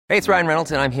Hey, it's Ryan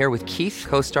Reynolds, and I'm here with Keith,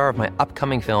 co-star of my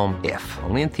upcoming film, If,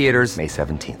 only in theaters May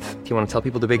 17th. Do you want to tell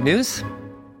people the big news?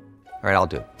 All right, I'll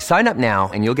do it. Sign up now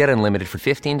and you'll get unlimited for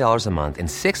 $15 a month and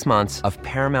 6 months of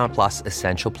Paramount Plus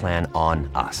Essential Plan on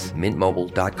us.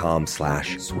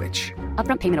 MintMobile.com/switch.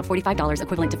 Upfront payment of $45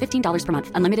 equivalent to $15 per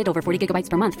month. Unlimited over 40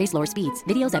 gigabytes per month. Face lower speeds.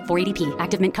 Videos at 480p.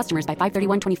 Active Mint customers by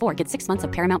 531.24 get 6 months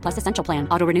of Paramount Plus Essential Plan.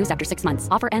 Auto renews after 6 months.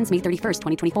 Offer ends May 31st,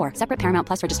 2024. Separate Paramount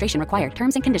Plus registration required.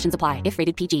 Terms and conditions apply if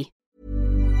rated PG.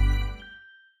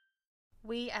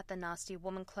 We at the Nasty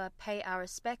Woman Club pay our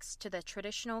respects to the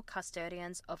traditional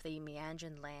custodians of the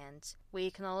Meanjin land. We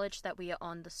acknowledge that we are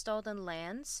on the stolen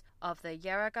lands of the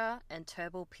Yaraga and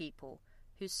Turrbal people,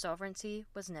 whose sovereignty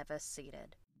was never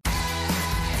ceded.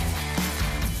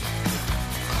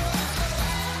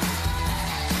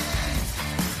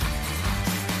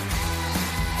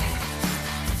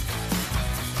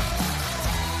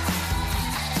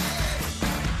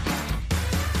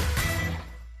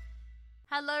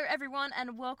 Hello everyone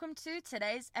and welcome to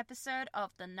today's episode of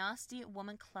the Nasty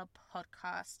Woman Club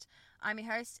podcast. I'm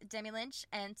your host, Demi Lynch,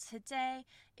 and today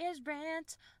is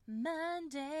Rant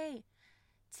Monday.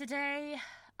 Today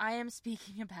I am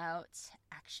speaking about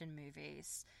action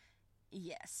movies.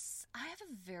 Yes, I have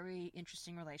a very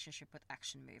interesting relationship with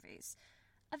action movies.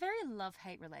 A very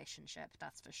love-hate relationship,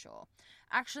 that's for sure.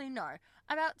 Actually, no.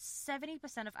 About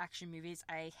 70% of action movies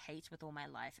I hate with all my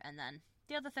life, and then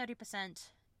the other 30%...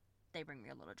 they bring me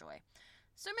a lot of joy.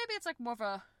 So maybe it's like more of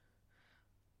a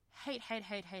hate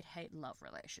love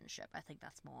relationship. I think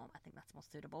that's more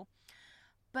suitable.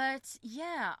 But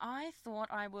yeah, I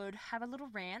thought I would have a little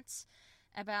rant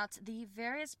about the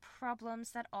various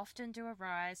problems that often do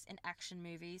arise in action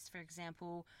movies. For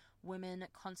example, women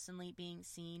constantly being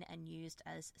seen and used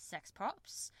as sex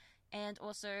props, and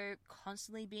also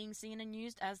constantly being seen and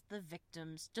used as the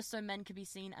victims, just so men could be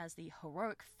seen as the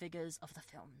heroic figures of the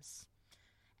films.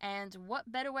 And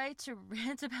what better way to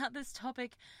rant about this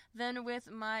topic than with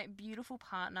my beautiful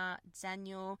partner,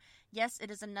 Daniel. Yes,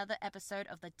 it is another episode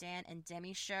of the Dan and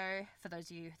Demi show. For those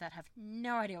of you that have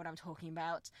no idea what I'm talking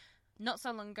about, not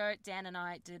so long ago, Dan and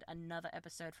I did another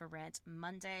episode for Rant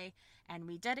Monday, and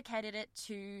we dedicated it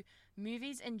to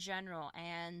movies in general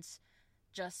and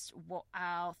just what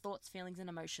our thoughts, feelings, and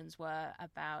emotions were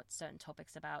about certain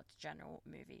topics about general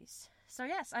movies. So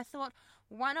yes, I thought,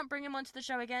 why not bring him onto the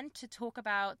show again to talk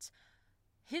about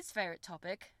his favorite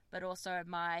topic, but also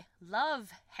my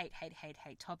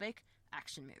hate topic,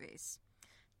 action movies.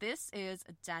 This is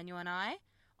Daniel and I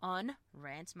on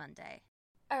Rant Monday.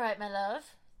 Alright, my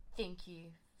love, thank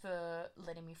you for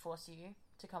letting me force you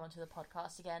to come onto the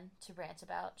podcast again to rant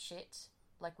about shit,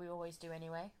 like we always do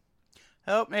anyway.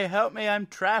 Help me, I'm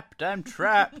trapped.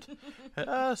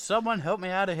 Someone help me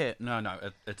out of here. No,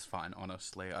 it's fine,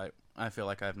 honestly. I feel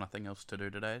like I have nothing else to do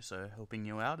today, so helping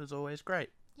you out is always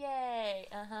great. Yay,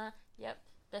 yep.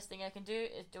 Best thing I can do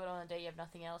is do it on a day you have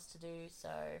nothing else to do,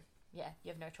 so yeah, you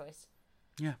have no choice.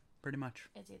 Yeah, pretty much.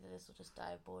 It's either this or just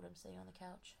die of boredom sitting on the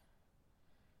couch.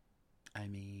 I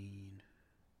mean...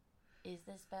 Is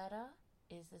this better?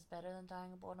 Is this better than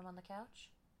dying of boredom on the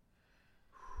couch?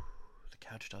 The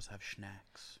couch does have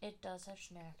snacks. It does have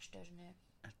snacks, doesn't it?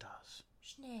 It does.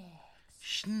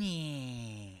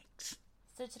 Snacks.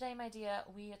 So today, my dear,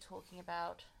 we are talking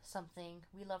about something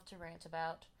we love to rant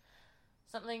about.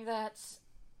 Something that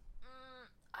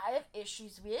I have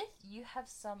issues with, you have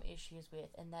some issues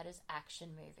with, and that is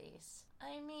action movies.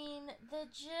 I mean, they're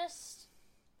just...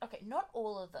 Okay, not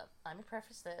all of them. Let me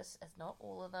preface this as not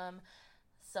all of them.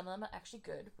 Some of them are actually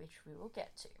good, which we will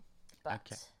get to. But...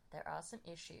 okay. There are some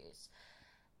issues.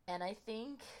 And I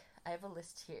think I have a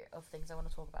list here of things I want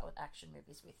to talk about with action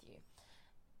movies with you.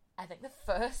 I think the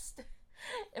first,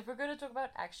 if we're going to talk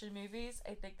about action movies,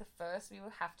 I think the first we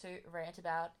will have to rant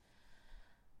about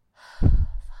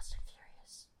Fast and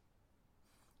Furious.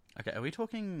 Okay, are we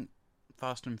talking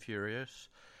Fast and Furious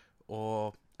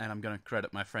or, and I'm going to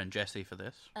credit my friend Jesse for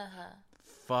this,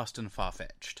 Fast and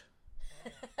Far-Fetched?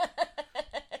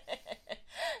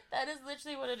 That is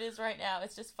literally what it is right now.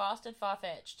 It's just Fast and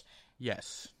Far-Fetched.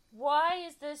 Yes. Why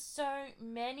is there so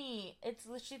many? It's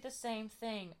literally the same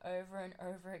thing over and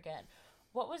over again.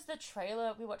 What was the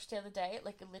trailer we watched the other day?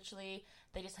 Like, literally,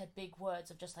 they just had big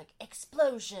words of just, like,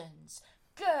 explosions,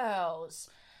 girls,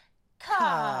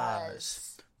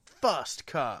 cars. Fast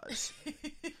cars.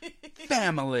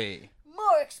 Family.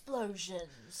 More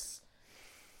explosions.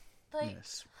 Like,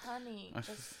 yes. Honey,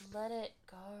 just let it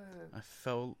go. I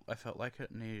felt like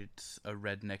it needs a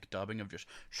redneck dubbing of just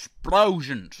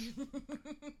explosions,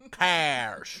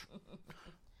 cars,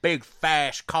 big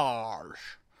fast cars.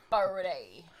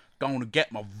 Birdie. Gonna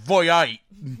get my V8.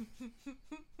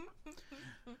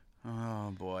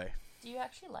 Oh, boy. Do you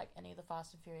actually like any of the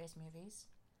Fast and Furious movies?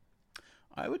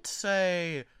 I would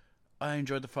say I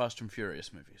enjoy the Fast and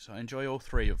Furious movies. I enjoy all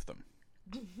 3 of them.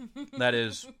 That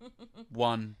is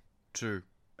 1, 2,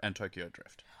 and Tokyo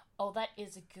Drift. Oh, that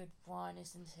is a good one,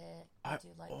 isn't it? I do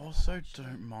like that also one, actually.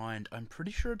 don't mind. I'm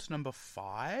pretty sure it's number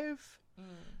 5.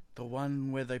 The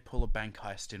one where they pull a bank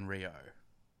heist in Rio.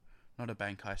 Not a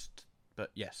bank heist,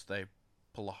 but yes, they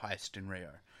pull a heist in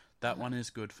Rio. That one is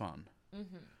good fun.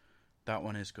 Mm-hmm. That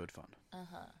one is good fun.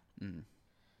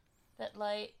 But,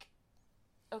 like,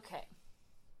 okay.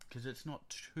 Because it's not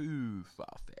too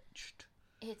far-fetched.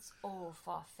 It's all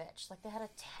far-fetched. Like, they had a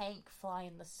tank fly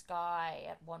in the sky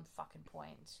at one fucking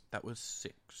point. That was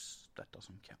 6. That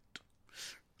doesn't count.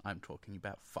 I'm talking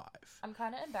about 5. I'm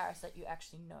kind of embarrassed that you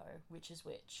actually know which is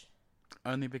which.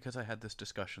 Only because I had this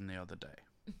discussion the other day.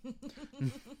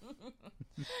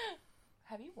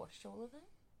 Have you watched all of them?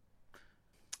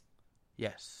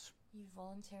 Yes. You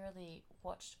voluntarily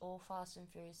watched all Fast and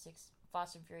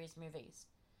Furious movies.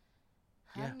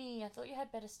 Yeah. Honey, I thought you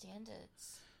had better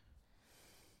standards.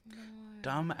 No.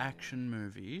 Dumb action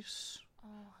movies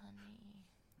Oh, honey.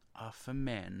 are for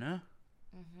men.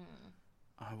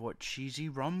 Are what cheesy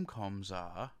rom-coms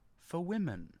are for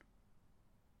women.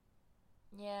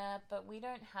 Yeah, but we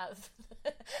don't have...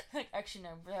 like, actually,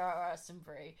 no, there are some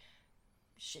very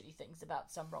shitty things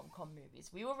about some rom-com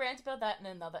movies. We will rant about that in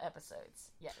another episode.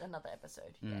 Yeah, another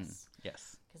episode, yes.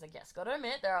 Yes. Because I guess, gotta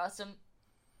admit, there are some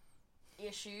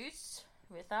issues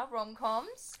with our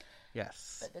rom-coms.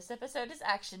 Yes. But this episode is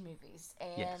action movies,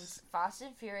 and Yes. Fast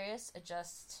and Furious are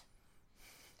just...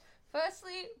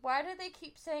 Firstly, why do they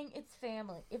keep saying it's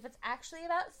family? If it's actually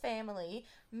about family,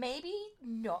 maybe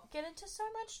not get into so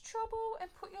much trouble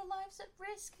and put your lives at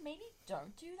risk. Maybe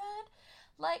don't do that.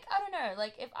 Like, I don't know,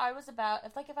 like, if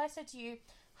I said to you,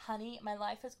 honey, my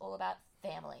life is all about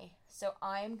family, so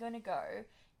I'm gonna go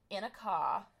in a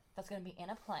car that's gonna be in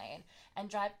a plane and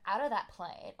drive out of that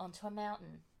plane onto a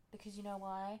mountain. Because you know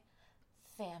why?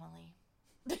 Family.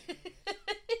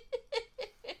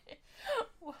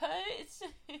 What?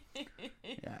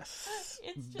 Yes.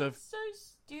 It's just so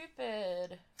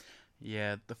stupid.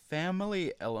 Yeah, the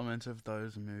family element of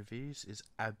those movies is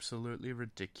absolutely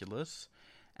ridiculous,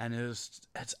 and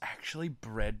it's actually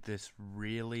bred this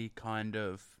really kind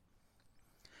of...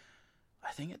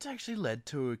 I think it's actually led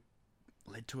to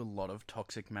a lot of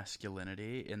toxic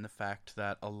masculinity in the fact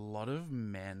that a lot of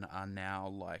men are now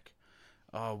like,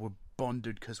 oh, we're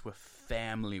bonded because we're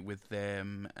family with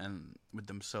them and with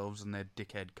themselves and their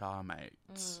dickhead car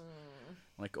mates.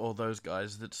 Like, all those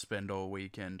guys that spend all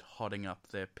weekend hotting up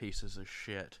their pieces of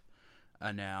shit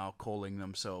are now calling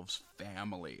themselves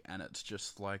family, and it's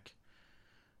just like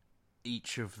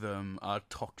each of them are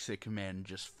toxic men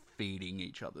just feeding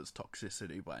each other's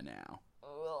toxicity by now.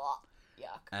 Ugh,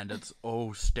 yuck. And it's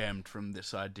all stemmed from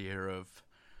this idea of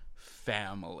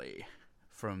family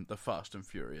from the Fast and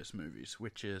Furious movies,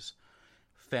 which is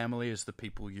family is the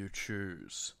people you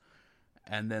choose.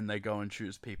 And then they go and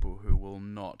choose people who will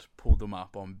not pull them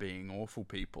up on being awful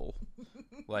people,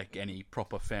 like any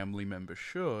proper family member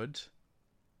should.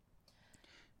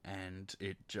 And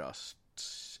it just...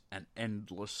 an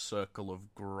endless circle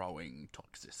of growing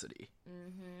toxicity.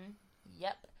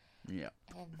 Yep. Yeah.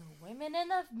 And the women in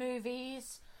the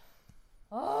movies...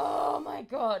 Oh my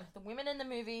god. The women in the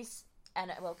movies...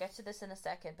 And we'll get to this in a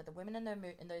second, but the women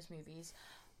in those movies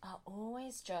are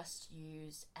always just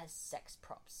used as sex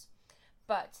props.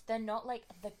 But they're not like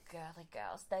the girly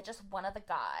girls. They're just one of the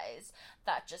guys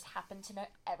that just happen to know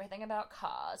everything about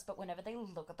cars. But whenever they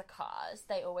look at the cars,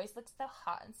 they always look so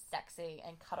hot and sexy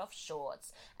and cut off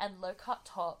shorts and low cut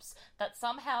tops that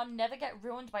somehow never get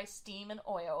ruined by steam and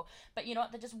oil. But you know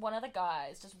what? They're just one of the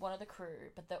guys, just one of the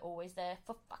crew. But they're always there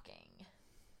for fucking.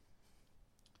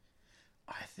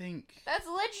 I think... That's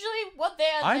literally what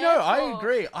they're I there know, for. I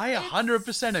agree. I 100%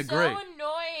 agree. It's so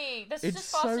annoying. This is It's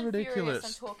just Fast so and ridiculous. Furious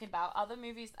I'm talking about. Other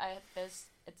movies,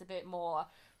 it's a bit more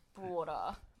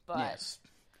broader. But Yes.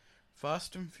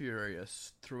 Fast and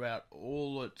Furious, throughout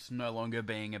all it's no longer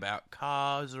being about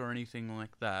cars or anything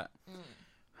like that,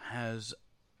 has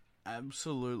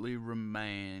absolutely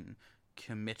remained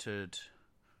committed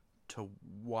to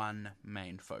one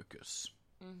main focus.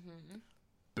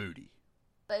 Booty.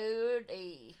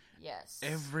 booty. Yes.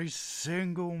 Every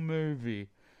single movie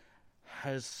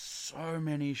has so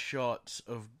many shots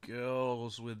of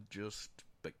girls with just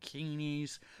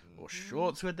bikinis or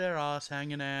shorts with their ass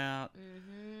hanging out.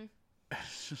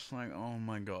 It's just like, oh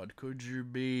my god, could you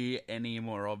be any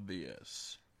more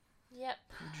obvious? Yep.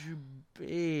 Could you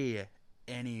be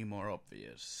any more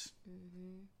obvious?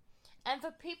 And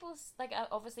for people, like,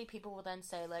 obviously people will then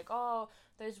say, like, oh,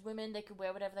 those women, they could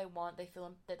wear whatever they want, they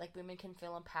feel, that, like, women can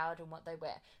feel empowered in what they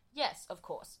wear. Yes, of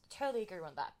course, totally agree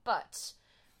on that, but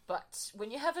when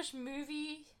you have a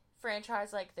movie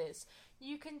franchise like this,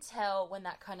 you can tell when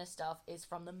that kind of stuff is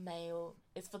for the male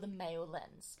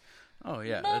lens. Oh,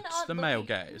 yeah, it's the male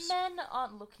gaze. Men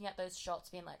aren't looking at those shots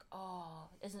being like, oh,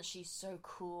 isn't she so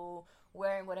cool,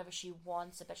 wearing whatever she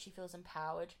wants, I bet she feels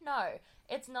empowered. No,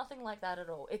 it's nothing like that at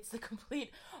all. It's the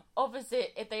complete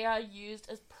opposite. If they are used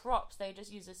as props, they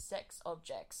just use as sex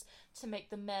objects to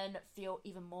make the men feel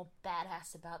even more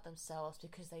badass about themselves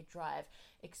because they drive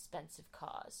expensive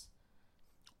cars.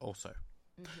 Also,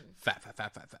 fat.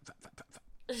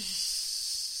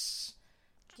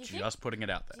 Just putting it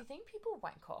out there. Do you think people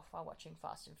wank off while watching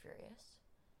Fast and Furious?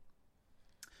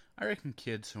 I reckon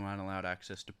kids who aren't allowed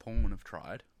access to porn have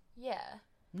tried. Yeah.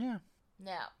 Yeah.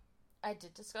 Now, I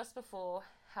did discuss before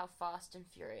how Fast and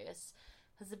Furious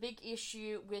has a big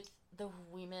issue with the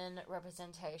women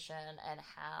representation and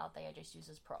how they are just used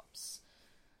as props.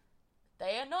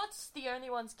 They are not the only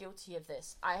ones guilty of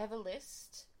this. I have a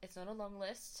list. It's not a long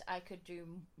list. I could do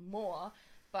more.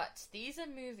 But these are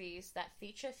movies that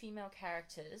feature female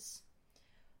characters,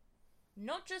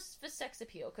 not just for sex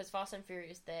appeal, because Fast and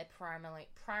Furious, they're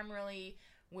primarily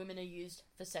women are used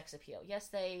for sex appeal. Yes,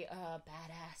 they are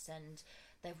badass and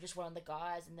they're just one of the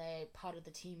guys and they're part of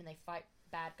the team and they fight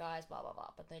bad guys, blah, blah, blah.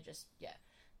 But they're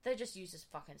just used as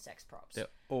fucking sex props.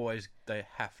 They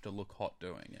have to look hot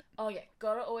doing it. Oh yeah,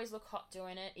 gotta always look hot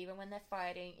doing it, even when they're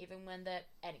fighting, even when they're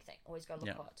anything. Always gotta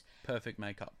look hot. Perfect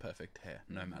makeup, perfect hair,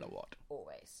 no matter what.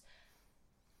 Always.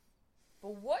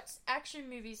 But what action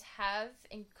movies have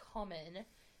in common,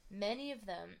 many of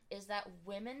them, is that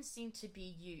women seem to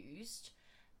be used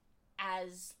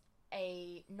as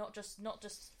a not just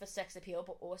for sex appeal,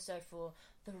 but also for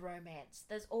the romance.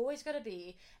 There's always got to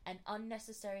be an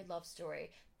unnecessary love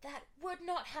story that would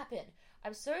not happen.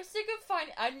 I'm so sick of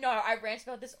I know, I rant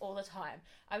about this all the time.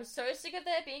 I'm so sick of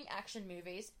there being action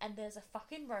movies and there's a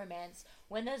fucking romance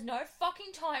when there's no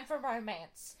fucking time for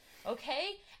romance.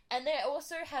 Okay? And they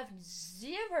also have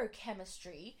zero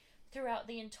chemistry throughout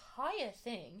the entire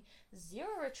thing.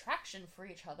 Zero attraction for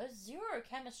each other. Zero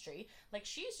chemistry. Like,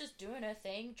 she's just doing her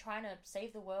thing, trying to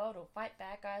save the world or fight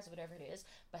bad guys or whatever it is.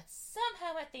 But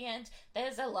somehow at the end,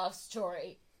 there's a love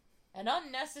story. An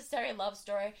unnecessary love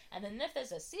story. And then if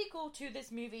there's a sequel to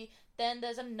this movie, then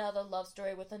there's another love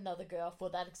story with another girl for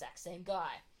that exact same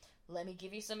guy. Let me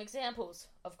give you some examples.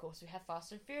 Of course, we have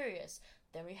Fast and Furious.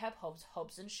 Then we have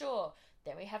Hobbs and Shaw.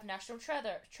 Then we have National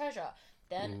Treasure.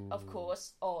 Then, of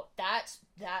course, that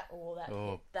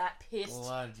pissed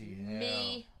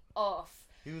me off.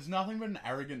 He was nothing but an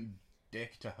arrogant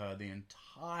dick to her the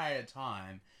entire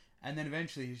time. And then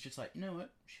eventually he's just like, you know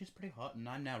what? She's pretty hot and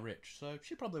I'm now rich, so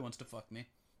she probably wants to fuck me.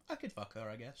 I could fuck her,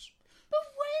 I guess. But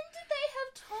when did they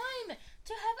have time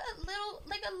to have a little,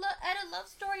 add a love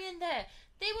story in there?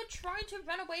 They were trying to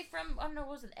run away from, I don't know,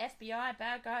 was it FBI,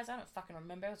 bad guys? I don't fucking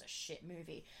remember. It was a shit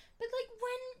movie.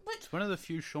 But, It's one of the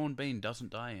few Sean Bean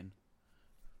doesn't die in.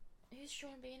 Who's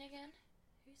Sean Bean again?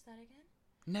 Who's that again?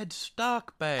 Ned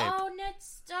Stark, babe. Oh, Ned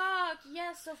Stark.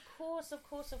 Yes, of course,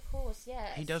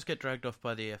 yes. He does get dragged off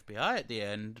by the FBI at the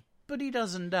end, but he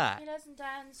doesn't die. He doesn't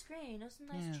die on the screen. It was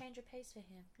a nice change of pace for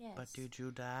him. Yes. But did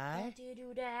you die? But did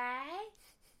you die?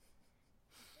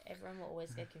 Everyone will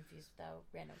always get confused with our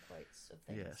random quotes of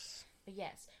things. Yes.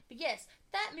 But yes,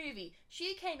 that movie,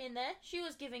 she came in there, she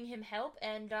was giving him help,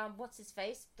 and what's his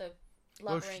face? The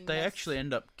blubbering they actually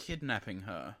end up kidnapping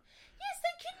her. Yes,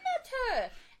 they kidnapped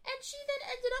her! And she then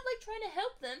ended up, trying to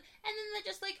help them, and then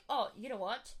they're just like, oh, you know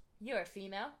what? You're a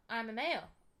female, I'm a male.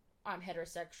 I'm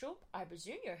heterosexual. I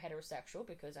presume you're heterosexual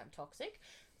because I'm toxic.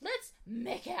 Let's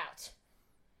make out.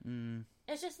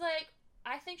 It's just like,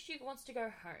 I think she wants to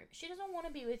go home. She doesn't want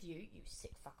to be with you, you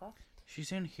sick fucker.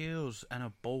 She's in heels and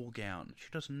a ball gown. She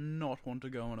does not want to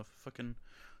go on a fucking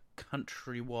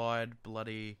countrywide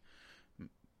bloody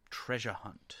treasure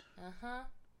hunt. Uh-huh.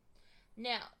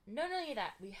 Now, not only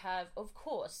that, we have, of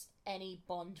course, any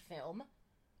Bond film.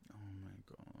 Oh my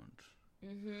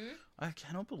god. I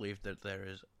cannot believe that there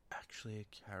is actually a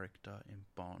character in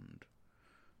Bond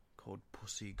called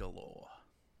Pussy Galore.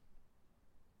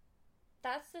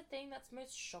 That's the thing that's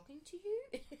most shocking to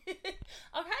you?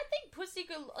 I think Pussy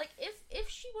Galore, if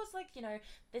she was,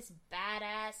 this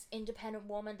badass, independent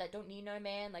woman that don't need no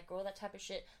man, all that type of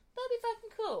shit, that'd be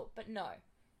fucking cool. But no.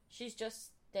 She's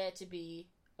just there to be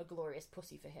a glorious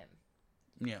pussy for him.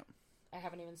 Yeah. I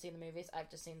haven't even seen the movies. I've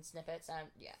just seen snippets, and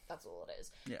yeah, that's all it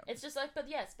is. Yeah. It's just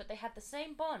but they have the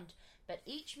same Bond, but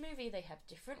each movie they have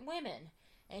different women,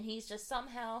 and he's just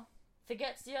somehow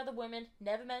forgets the other women,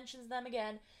 never mentions them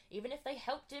again, even if they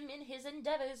helped him in his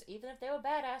endeavors, even if they were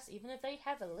badass, even if they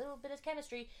have a little bit of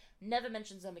chemistry, never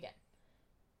mentions them again.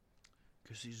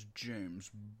 Because he's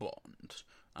James Bond.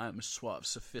 I'm a suave,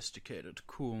 sophisticated,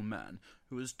 cool man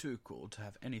who is too cool to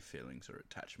have any feelings or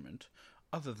attachment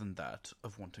other than that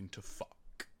of wanting to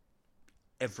fuck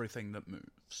everything that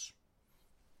moves.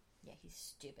 Yeah, he's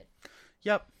stupid.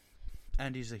 Yep.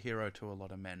 And he's a hero to a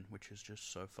lot of men, which is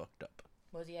just so fucked up.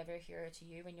 Was he ever a hero to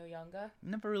you when you were younger?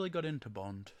 Never really got into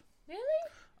Bond. Really?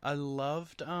 I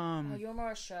loved, Oh, you're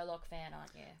more a Sherlock fan,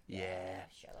 aren't you? Yeah.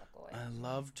 Sherlock boy. I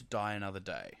loved Die Another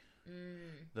Day.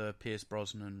 The Pierce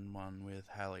Brosnan one with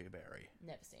Halle Berry.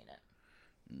 Never seen it.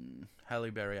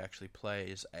 Halle Berry actually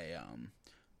plays a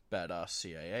badass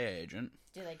CIA agent.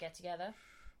 Do they get together?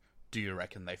 Do you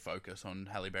reckon they focus on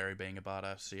Halle Berry being a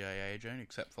badass CIA agent,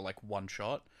 except for like one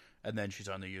shot, and then she's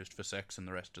only used for sex in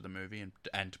the rest of the movie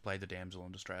and to play the damsel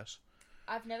in distress?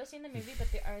 I've never seen the movie,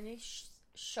 but the only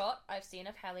shot I've seen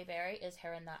of Halle Berry is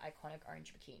her in that iconic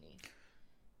orange bikini.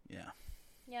 Yeah.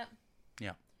 Yep.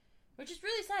 Yeah. Which is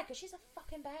really sad, because she's a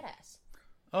fucking badass.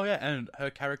 Oh yeah, and her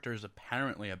character is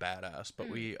apparently a badass, but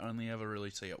we only ever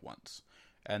really see it once.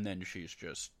 And then she's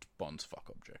just Bond's fuck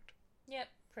object. Yep,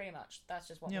 pretty much. That's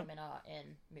just what women are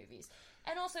in movies.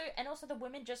 And also the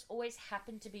women just always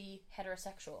happen to be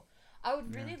heterosexual. I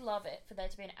would really love it for there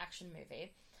to be an action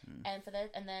movie, and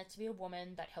there to be a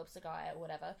woman that helps the guy or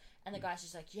whatever, and the guy's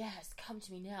just like, yes, come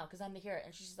to me now, because I'm the hero.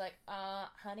 And she's just like,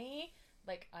 honey,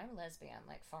 like, I'm lesbian,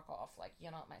 like, fuck off, like,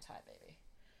 you're not my type, baby.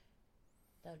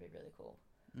 That would be really cool.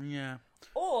 Yeah.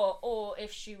 Or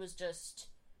if she was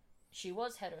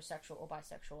heterosexual or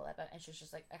bisexual or whatever, and she was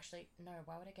just like, actually, no,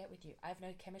 why would I get with you? I have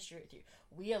no chemistry with you.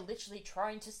 We are literally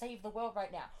trying to save the world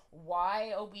right now.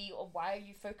 Why are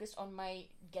you focused on my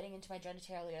getting into my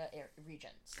genitalia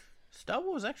regions? Star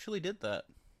Wars actually did that.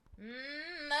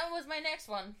 That was my next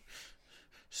one.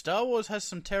 Star Wars has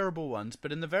some terrible ones,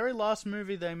 but in the very last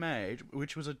movie they made,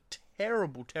 which was a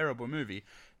terrible, terrible movie,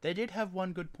 they did have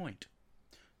one good point.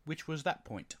 Which was that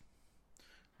point.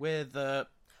 Where the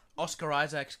Oscar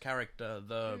Isaac's character,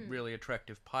 the really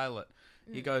attractive pilot,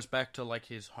 he goes back to, like,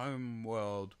 his home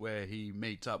world where he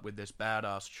meets up with this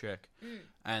badass chick.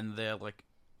 And they're, like,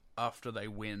 after they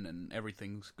win and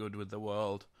everything's good with the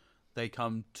world, they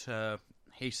come to...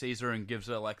 He sees her and gives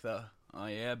her, like, the, oh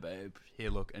yeah, babe,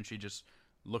 here, look. And she just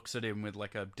looks at him with,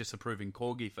 like, a disapproving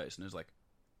corgi face and is like,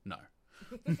 no.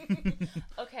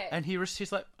 Okay. And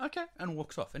he's like, okay, and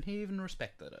walks off. And he even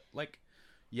respected it. Like,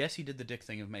 yes, he did the dick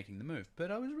thing of making the move,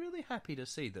 but I was really happy to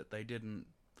see that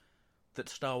that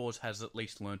Star Wars has at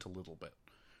least learnt a little bit.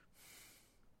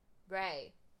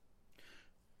 Rey.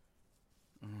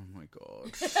 Oh my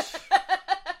god.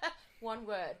 One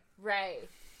word. Rey.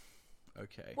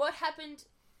 Okay. What happened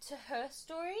to her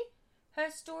story? Her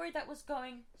story that was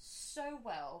going so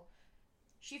well.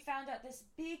 She found out this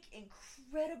big,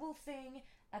 incredible thing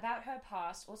about her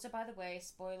past. Also, by the way,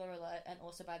 spoiler alert, and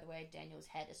also, by the way, Daniel's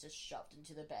head is just shoved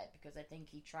into the bed because I think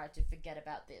he tried to forget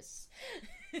about this.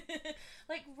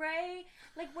 Like, Rey,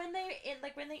 when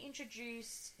they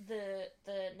introduced the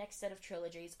next set of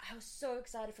trilogies, I was so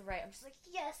excited for Rey. I'm just like,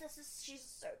 yes, she's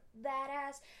so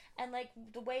badass. And, like,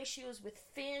 the way she was with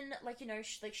Finn, like, you know,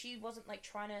 she wasn't, like,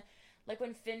 trying to, like,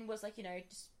 when Finn was, like, you know,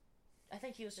 just, I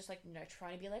think he was just, like, you know,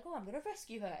 trying to be like, oh, I'm gonna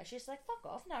rescue her. And she's like, fuck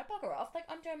off. No, bugger off. Like,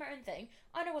 I'm doing my own thing.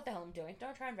 I know what the hell I'm doing.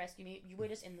 Don't try and rescue me. We're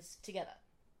just in this together.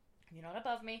 You're not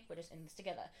above me. We're just in this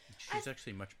together. She's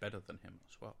actually much better than him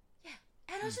as well. Yeah.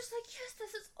 And I was just like, yes,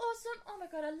 this is awesome. Oh my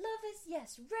god, I love this.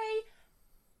 Yes, Rey.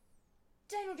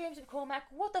 Daniel James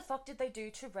McCormack, what the fuck did they do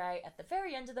to Rey at the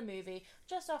very end of the movie,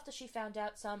 just after she found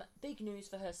out some big news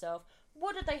for herself?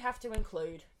 What did they have to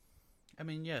include? I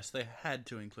mean, yes, they had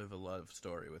to include a love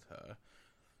story with her.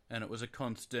 And it was a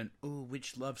constant, oh,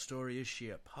 which love story is she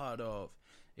a part of?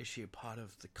 Is she a part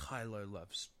of the Kylo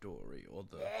love story? Or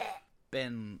the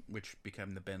Ben, which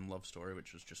became the Ben love story,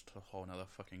 which was just a whole other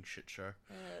fucking shit show.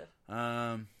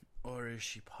 Or is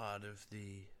she part of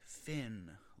the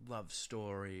Finn love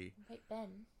story? Wait,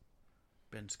 Ben?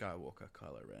 Ben Skywalker,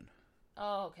 Kylo Ren.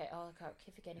 Oh, okay. Oh, I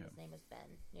keep forgetting his name was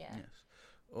Ben. Yeah. Yes.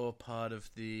 Or part of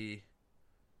the...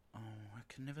 Oh, I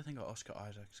can never think of Oscar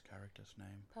Isaac's character's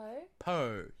name. Poe?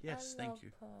 Poe. Yes, thank you.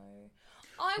 Poe.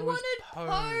 I What was wanted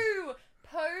Poe!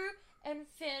 Poe and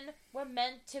Finn were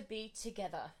meant to be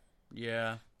together.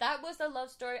 Yeah. That was the love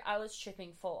story I was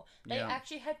shipping for. They Yeah.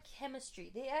 actually had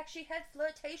chemistry. They actually had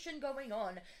flirtation going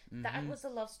on. That was the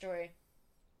love story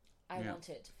I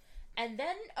wanted. And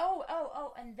then,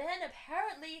 and then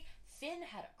apparently Finn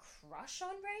had a crush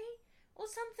on Rey? Or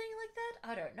something like that.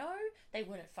 I don't know. They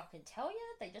wouldn't fucking tell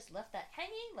you. They just left that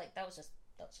hanging. Like, that was just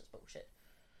that's just bullshit.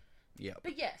 Yeah.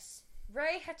 But yes,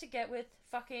 Rey had to get with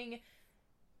fucking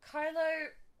Kylo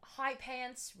High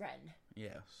Pants Ren.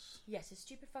 Yes. Yes, his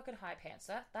stupid fucking high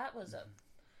pantser. That was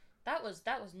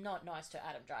not nice to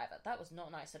Adam Driver. That was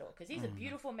not nice at all, because he's a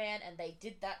beautiful man, and they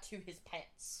did that to his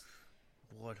pants.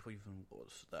 What even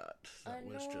was that? That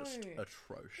was just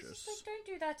atrocious. It's just like, don't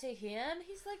do that to him.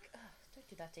 He's like, don't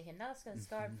do that to him. That's going to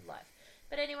scar him for life.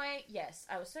 But anyway, yes,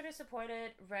 I was so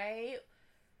disappointed. Rey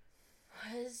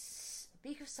was a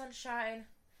beacon of sunshine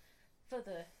for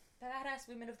the badass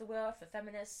women of the world, for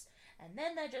feminists. And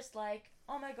then they're just like,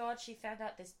 oh my god, she found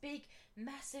out this big,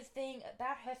 massive thing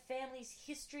about her family's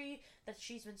history that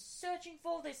she's been searching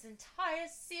for this entire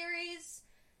series.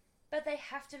 But they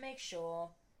have to make sure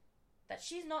that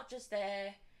she's not just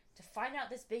there to find out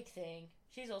this big thing.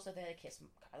 She's also there to kiss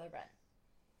Kylo Ren.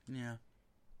 Yeah.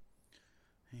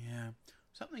 Yeah.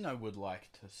 Something I would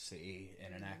like to see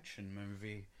in an action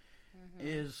movie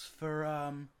is for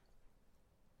a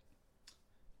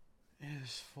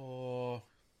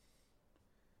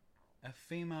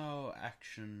female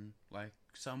action, like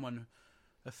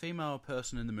a female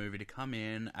person in the movie to come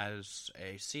in as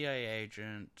a CIA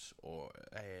agent or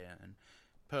a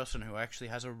person who actually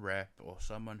has a rep or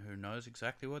someone who knows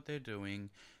exactly what they're doing,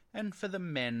 and for the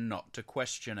men not to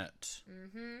question it.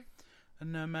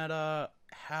 And no matter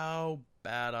how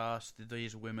badass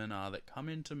these women are that come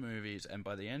into movies and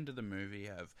by the end of the movie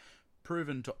have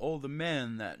proven to all the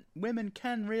men that women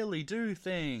can really do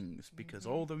things because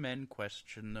all the men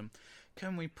question them,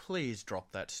 can we please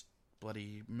drop that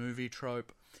bloody movie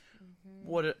trope?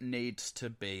 What it needs to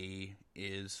be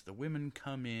is the women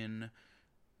come in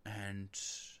and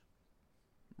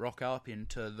rock up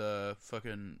into the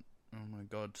fucking, oh my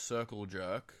god, circle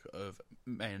jerk of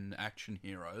men action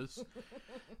heroes.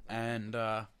 And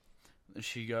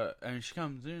she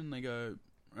comes in and they go,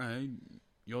 hey,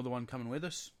 you're the one coming with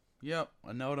us? Yep,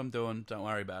 I know what I'm doing, don't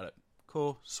worry about it.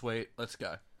 Cool, sweet, let's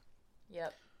go.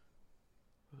 Yep.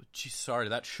 Geez, sorry,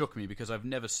 that shook me because I've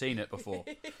never seen it before.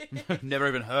 I've never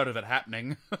even heard of it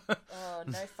happening. Oh,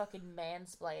 no fucking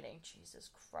mansplaining.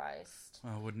 Jesus Christ.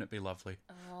 Oh, wouldn't it be lovely?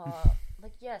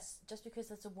 Like, yes, just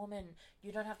because it's a woman,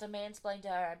 you don't have to mansplain to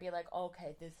her and be like,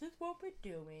 okay, this is what we're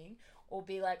doing. Or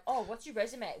be like, oh, what's your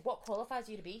resume? What qualifies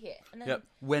you to be here? And then, yep,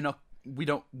 we're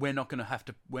not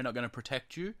gonna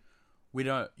protect you.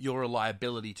 You're a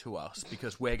liability to us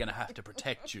because we're going to have to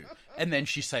protect you. And then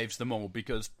she saves them all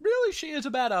because really she is a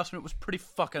badass and it was pretty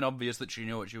fucking obvious that she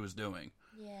knew what she was doing.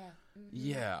 Yeah.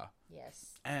 Yeah.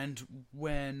 Yes. And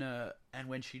when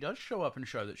she does show up and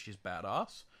show that she's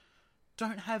badass,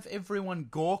 don't have everyone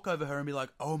gawk over her and be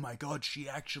like, oh my god, she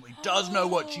actually does know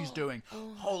what she's doing.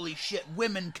 Holy shit,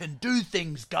 women can do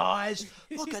things, guys.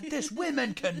 Look at this,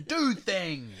 women can do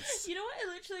things. You know what it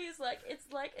literally is like? It's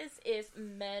like as if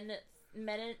men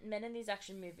in these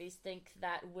action movies think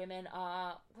that women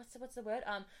are what's the word?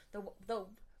 The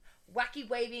wacky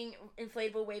waving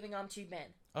inflatable waving arm tube man.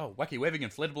 Oh, wacky waving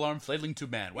inflatable arm flailing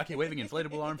tube man. Wacky waving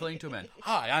inflatable arm flailing tube man.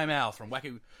 Hi, I'm Al from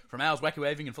Al's wacky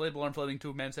waving inflatable arm flailing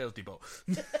tube man sales depot.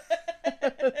 Go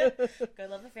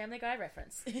love the Family Guy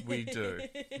reference. We do.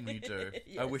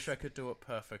 Yes. I wish I could do it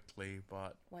perfectly,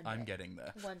 but I'm getting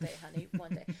there. One day, honey,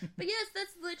 one day. But yes,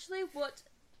 that's literally what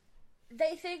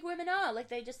they think women are. Like,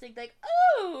 they just think like,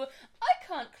 oh, I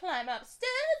can't climb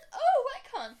upstairs. Oh,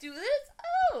 I can't do this.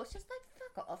 Oh, it's just like,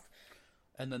 fuck off.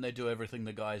 And then they do everything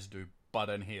the guys do, butt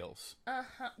and heels.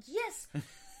 Yes.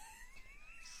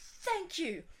 Thank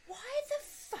you. Why the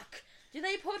fuck do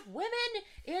they put women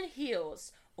in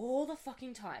heels all the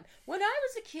fucking time? When I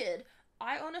was a kid,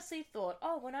 I honestly thought,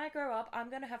 oh, when I grow up, I'm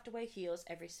going to have to wear heels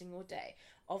every single day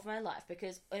of my life,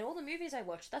 because in all the movies I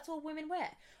watch, that's all women wear.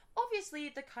 Obviously,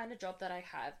 the kind of job that I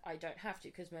have, I don't have to,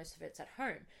 because most of it's at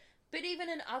home. But even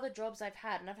in other jobs I've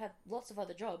had, and I've had lots of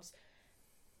other jobs,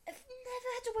 I've never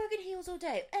had to work in heels all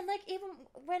day. And, like, even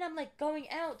when I'm, like, going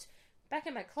out, back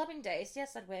in my clubbing days,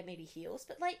 yes, I'd wear maybe heels,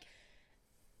 but, like,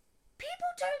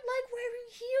 people don't like wearing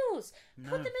heels. No.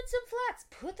 Put them in some flats.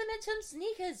 Put them in some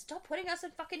sneakers. Stop putting us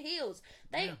in fucking heels.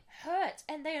 They hurt,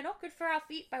 and they are not good for our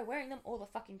feet by wearing them all the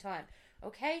fucking time.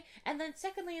 Okay? And then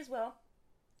secondly as well,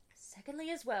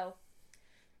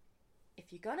 if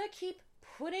you're gonna keep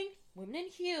putting women in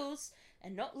heels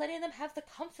and not letting them have the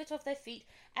comfort of their feet,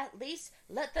 at least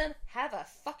let them have a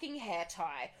fucking hair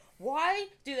tie. Why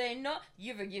do they not?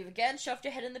 You've again shoved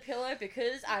your head in the pillow,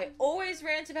 because I always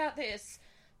rant about this.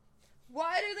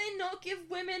 Why do they not give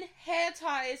women hair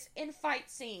ties in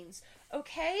fight scenes?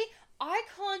 Okay? I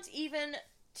can't even...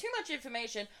 Too much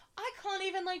information. I can't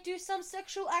even, like, do some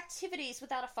sexual activities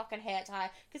without a fucking hair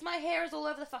tie, because my hair is all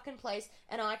over the fucking place,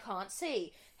 and I can't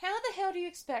see. How the hell do you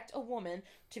expect a woman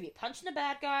to be punching a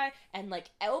bad guy, and,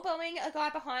 like, elbowing a guy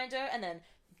behind her, and then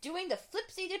doing the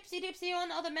flipsy-dipsy-dipsy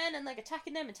on other men, and, like,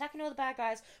 attacking them, attacking all the bad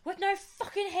guys, with no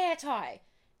fucking hair tie,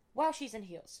 while she's in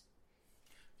heels?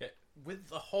 Yeah, with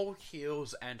the whole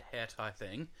heels and hair tie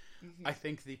thing, I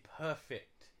think the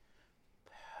perfect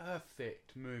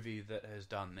movie that has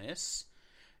done this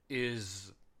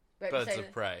is Birds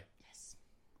of Prey. Yes.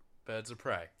 Birds of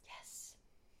Prey. Yes.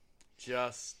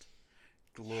 Just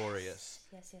glorious.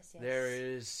 Yes. There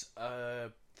is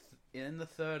in the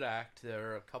third act,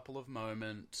 there are a couple of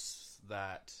moments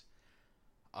that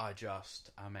are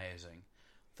just amazing.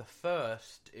 The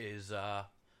first is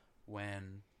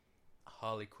when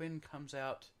Harley Quinn comes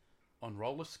out on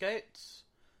roller skates,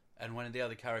 and one of the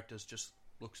other characters just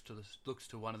looks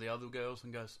to one of the other girls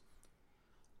and goes,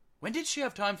 "When did she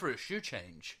have time for a shoe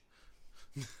change?"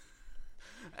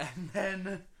 And then,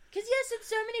 because yes, in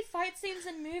so many fight scenes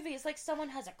in movies, like, someone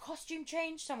has a costume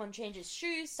change, someone changes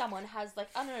shoes, someone has, like,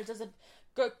 I don't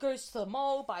know, goes to the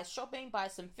mall, buys shopping,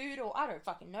 buys some food, or I don't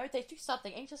fucking know, they do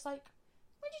something, and you're just like,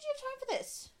 when did you have time for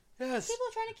this? yes. People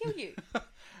are trying to kill you.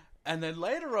 And then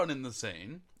later on in the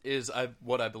scene is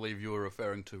what I believe you were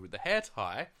referring to with the hair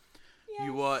tie. Yes.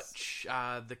 You watch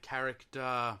the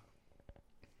character,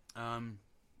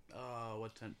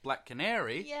 what's her name? Black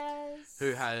Canary, Yes.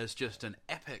 who has just an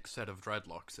epic set of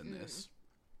dreadlocks in this.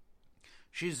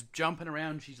 She's jumping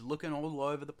around, she's looking all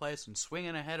over the place and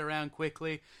swinging her head around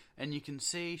quickly, and you can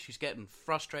see she's getting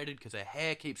frustrated because her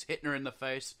hair keeps hitting her in the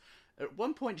face. At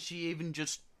one point, she even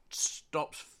just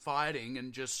stops fighting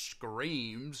and just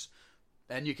screams,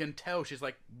 and you can tell she's,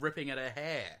 like, ripping at her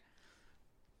hair.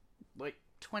 Like,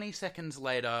 20 seconds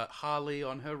later, Harley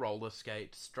on her roller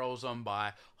skate strolls on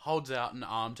by, holds out an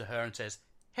arm to her and says,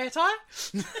 "Hair tie?"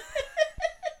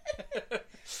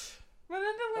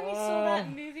 Remember when we saw that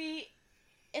movie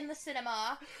in the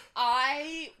cinema?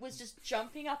 I was just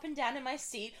jumping up and down in my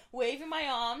seat, waving my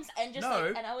arms, and just No,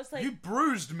 like, and I was like, you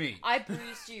bruised me. I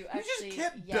bruised you, actually. You just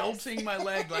kept yes. belting my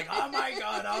leg like, oh my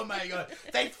god,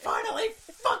 they finally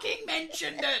fucking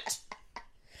mentioned it!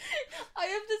 I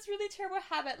have this really terrible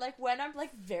habit, like, when I'm,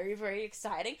 like, very, very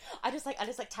exciting, I just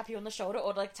tap you on the shoulder,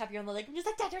 or, like, tap you on the leg, and just,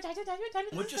 like, tap.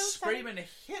 Or just scream and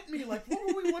hit me, like, what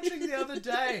were we watching the other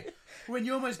day? When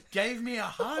you almost gave me a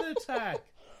heart attack.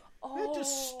 I had to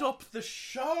stop the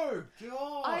show.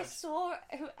 God. I saw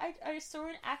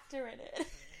an actor in it.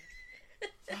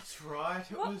 That's right.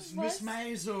 It What was Miss was-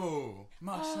 Maisel. Oh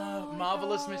my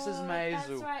Marvelous God, Mrs. Maisel.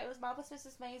 That's right. It was Marvelous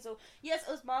Mrs. Maisel. Yes,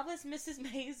 it was Marvelous Mrs.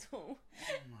 Maisel. Oh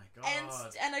my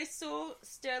God. And I saw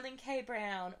Sterling K.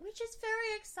 Brown, which is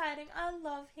very exciting. I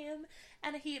love him,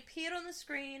 and he appeared on the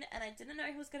screen, and I didn't know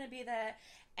he was going to be there,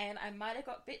 and I might have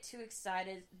got a bit too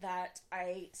excited that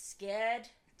I scared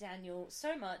Daniel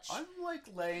so much. I'm like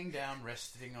laying down,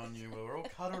 resting on you. We're all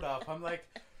cuddled up.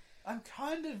 I'm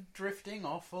kind of drifting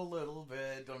off a little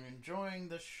bit. I'm enjoying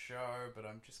the show, but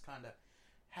I'm just kind of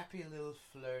happy, little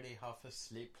flirty, half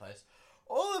asleep place.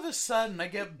 All of a sudden, I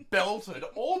get belted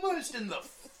almost in the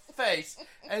face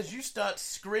as you start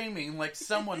screaming like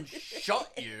someone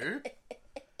shot you.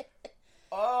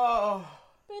 Oh.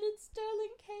 But it's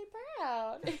Sterling K.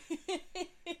 Brown.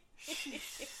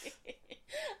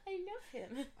 I love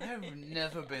him. I've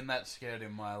never been that scared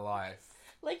in my life.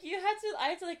 Like, I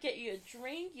had to, like, get you a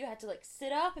drink, you had to, like,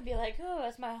 sit up and be like, oh,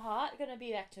 is my heart gonna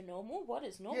be back to normal? What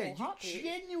is normal Yeah, heartbeat?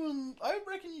 I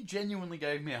reckon you genuinely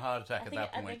gave me a heart attack at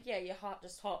that point. I think, yeah, your heart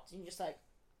just hopped, and you're just like,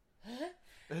 huh?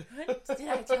 What? Did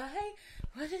I die?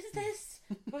 What is this?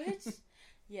 What?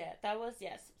 Yeah, that was,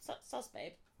 yes, sus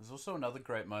babe. There's also another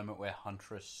great moment where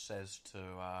Huntress says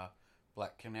to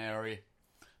Black Canary,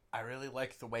 "I really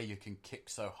like the way you can kick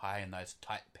so high in those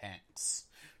tight pants."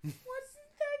 Wasn't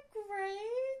that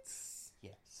great?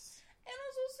 Yes. And it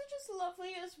was also just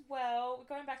lovely as well.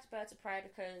 Going back to Birds of Prey,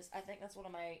 because I think that's one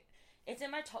of my... It's in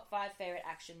my top 5 favourite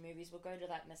action movies. We'll go to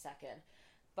that in a second.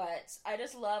 But I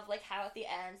just love, like, how at the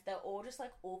end, they're all just,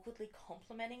 like, awkwardly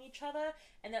complimenting each other.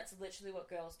 And that's literally what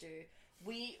girls do.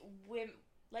 Women...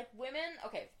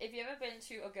 Okay, if you've ever been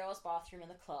to a girl's bathroom in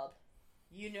the club,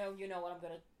 you know what I'm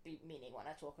going to be meaning when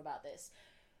I talk about this.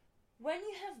 When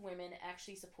you have women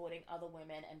actually supporting other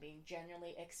women and being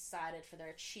genuinely excited for their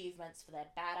achievements, for their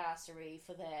badassery,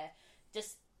 for their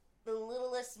just the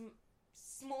littlest,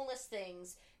 smallest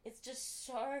things, it's just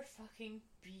so fucking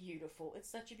beautiful. It's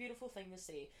such a beautiful thing to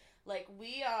see. Like,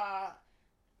 we are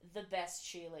the best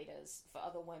cheerleaders for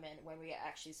other women when we are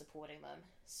actually supporting them.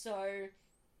 So,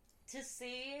 to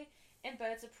see in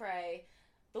Birds of Prey,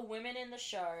 the women in the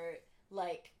show,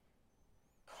 like,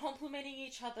 complimenting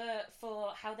each other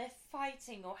for how they're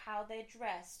fighting or how they're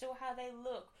dressed or how they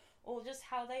look or just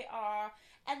how they are,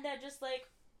 and they're just like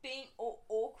being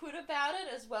awkward about it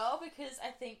as well, because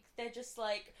I think they're just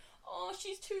like, oh,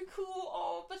 she's too cool,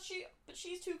 oh, but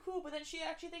she's too cool, but then she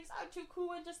actually thinks I'm too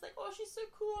cool, and just like, oh, she's so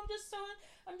cool, I'm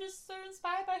just so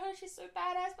inspired by her, she's so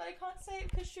badass, but I can't say it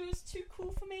because she was too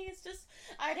cool for me. It's just,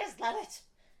 I just love it.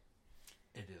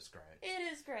 It is great.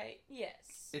 It is great,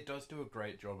 yes. It does do a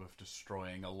great job of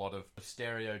destroying a lot of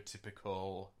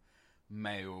stereotypical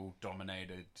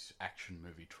male-dominated action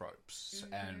movie tropes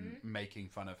and making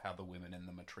fun of how the women in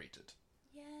them are treated.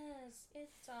 Yes,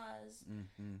 it does.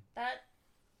 That,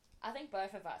 I think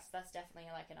both of us, that's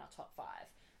definitely like in our top 5.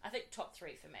 I think top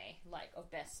 3 for me, like, of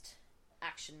best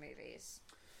action movies.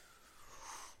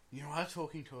 You know, I'm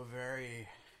talking to a very,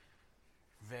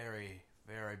 very,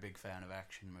 very big fan of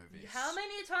action movies. How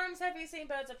many times have you seen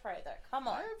Birds of Prey, though? Come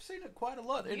on. I have seen it quite a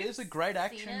lot. It is a great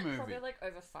action movie. Probably like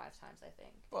over 5 times, I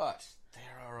think. But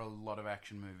there are a lot of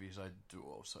action movies I do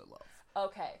also love.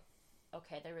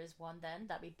 Okay, there is one then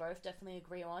that we both definitely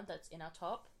agree on that's in our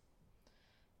top.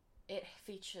 It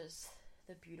features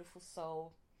the beautiful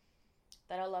soul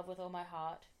that I love with all my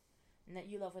heart and that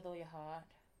you love with all your heart.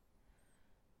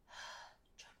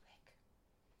 John Wick.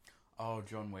 Oh,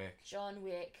 John Wick. John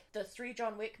Wick. The 3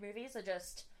 John Wick movies are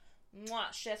just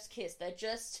mwah, chef's kiss. They're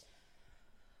just,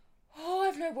 oh, I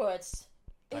have no words.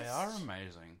 They are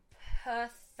amazing.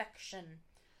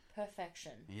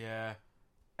 Perfection. Yeah.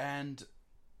 And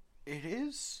it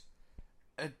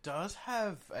does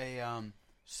have a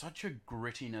such a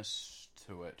grittiness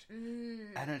to it.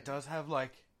 And it does have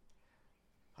like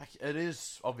it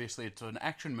is, obviously it's an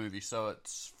action movie, so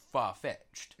it's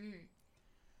far-fetched.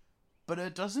 But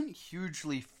it doesn't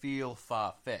hugely feel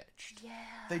far-fetched. Yeah.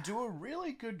 They do a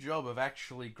really good job of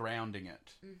actually grounding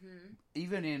it.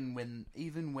 Even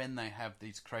when they have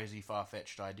these crazy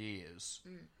far-fetched ideas,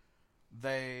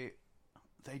 they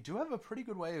do have a pretty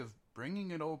good way of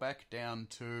bringing it all back down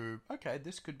to, okay,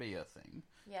 this could be a thing.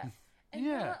 Yeah. And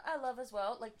you know what I love as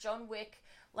well? Like, John Wick,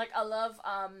 like, I love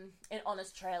an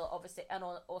Honest Trailer, obviously, and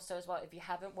also as well, if you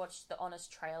haven't watched the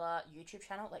Honest Trailer YouTube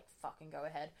channel, like, fucking go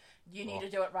ahead. You need to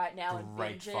do it right now and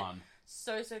binge it. Great fun.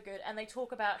 So good. And they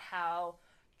talk about how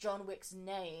John Wick's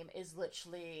name is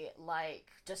literally, like,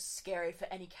 just scary for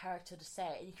any character to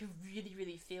say, and you can really,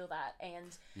 really feel that.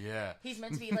 And he's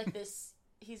meant to be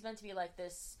like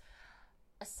this,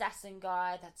 assassin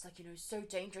guy that's, like, you know, so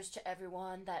dangerous to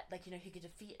everyone that, like, you know, he could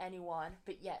defeat anyone,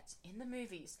 but yet in the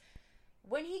movies,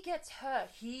 when he gets hurt,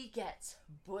 he gets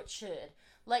butchered.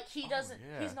 Like, he doesn't,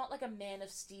 he's not like a man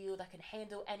of steel that can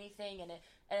handle anything, and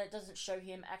it doesn't show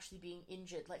him actually being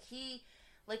injured. Like, he,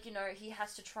 like, you know, he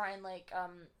has to try and, like,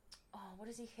 what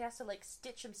is he? He has to, like,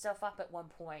 stitch himself up at one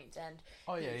point, and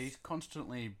he's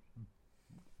constantly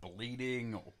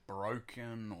bleeding or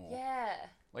broken or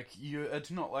like,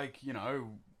 it's not like, you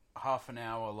know, half an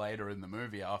hour later in the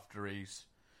movie after he's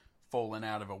fallen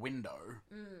out of a window,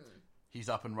 he's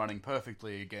up and running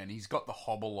perfectly again. He's got the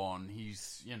hobble on.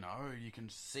 He's, you know, you can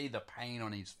see the pain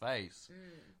on his face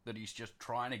that he's just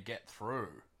trying to get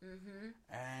through.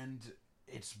 And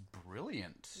it's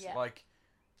brilliant. Like,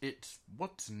 it's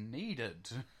what's needed.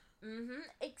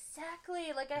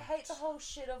 Exactly. Like, I hate the whole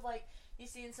shit of, like, you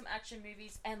see in some action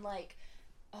movies and, like,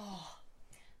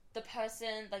 the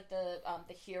person, like,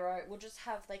 the hero will just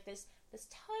have, like, this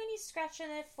tiny scratch on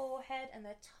their forehead and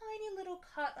their tiny little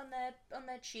cut on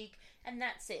their cheek, and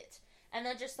that's it. And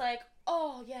they're just like,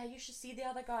 oh, yeah, you should see the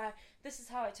other guy. This is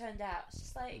how it turned out. It's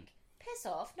just like, piss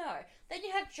off. No. Then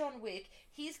you have John Wick.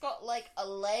 He's got, like, a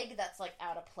leg that's, like,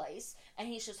 out of place, and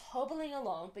he's just hobbling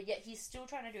along, but yet he's still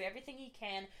trying to do everything he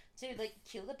can to, like,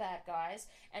 kill the bad guys,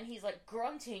 and he's, like,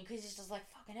 grunting, because he's just like,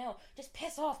 fucking hell, just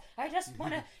piss off. I just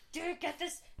want to get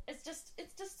this. It's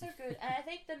just so good. And I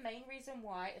think the main reason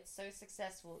why it's so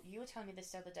successful, you were telling me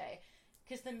this the other day,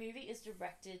 because the movie is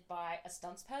directed by a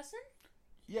stunts person.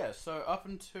 Yeah, so up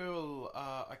until,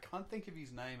 I can't think of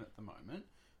his name at the moment,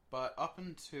 but up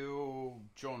until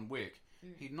John Wick,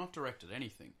 he'd not directed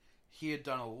anything. He had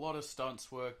done a lot of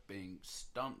stunts work, being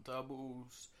stunt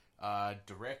doubles,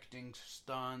 directing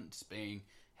stunts, being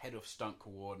head of stunt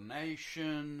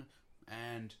coordination,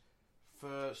 and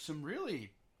for some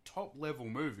really top-level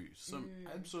movies, some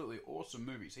absolutely awesome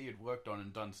movies he had worked on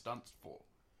and done stunts for.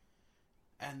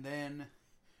 And then,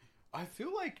 I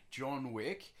feel like John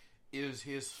Wick is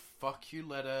his fuck you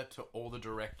letter to all the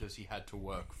directors he had to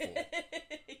work for.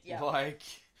 Like,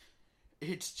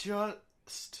 it's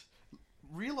just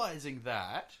realizing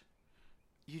that,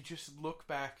 you just look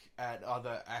back at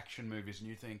other action movies and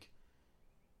you think,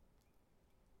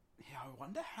 Yeah, I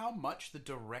wonder how much the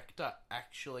director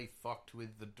actually fucked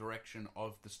with the direction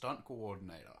of the stunt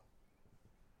coordinator.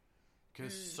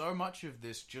 Because so much of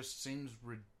this just seems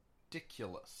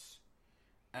ridiculous.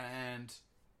 And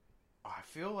I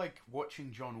feel like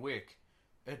watching John Wick,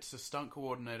 it's a stunt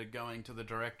coordinator going to the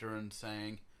director and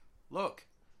saying, look,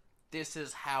 this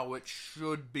is how it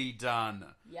should be done.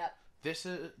 Yep. This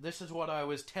is what I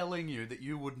was telling you that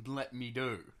you wouldn't let me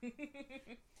do.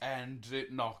 And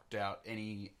it knocked out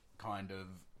any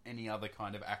other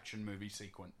kind of action movie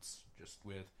sequence just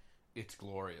with its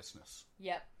gloriousness.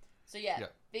 Yep. So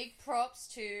big props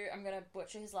to, I'm going to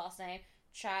butcher his last name,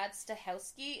 Chad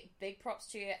Stahelski. Big props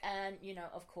to you. And,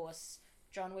 of course,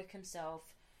 John Wick himself,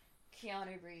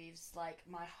 Keanu Reeves. Like,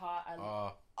 my heart, I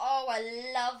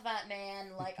love that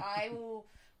man. Like, I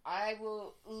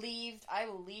will leave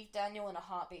Daniel in a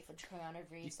heartbeat for Keanu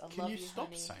Reeves. I love you, honey. Can you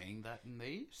stop saying that in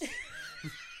these?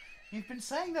 You've been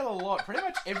saying that a lot. Pretty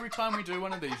much every time we do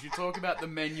one of these, you talk about the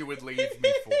men you would leave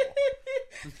me for.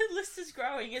 The list is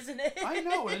growing, isn't it? I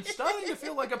know, and it's starting to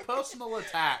feel like a personal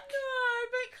attack. No,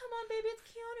 but come on, baby, it's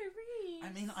Keanu Reeves.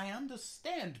 I mean, I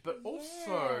understand, but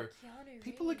also,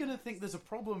 people are going to think there's a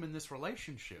problem in this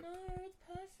relationship. No, it's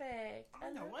perfect.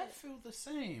 I know, I feel the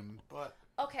same, but...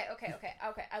 Okay.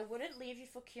 I wouldn't leave you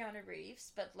for Keanu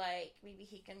Reeves, but, like, maybe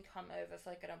he can come over for,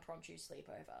 like, an impromptu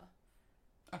sleepover.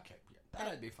 Okay, yeah,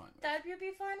 that I'd be fine with. That you'd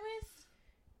be fine with?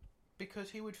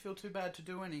 Because he would feel too bad to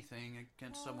do anything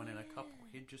against someone in a couple.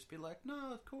 He'd just be like,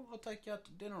 no, cool, I'll take you out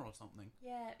to dinner or something.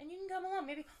 Yeah, and you can come along.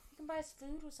 Maybe you can buy us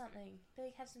food or something.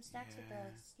 Maybe have some snacks with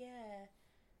us. Yeah.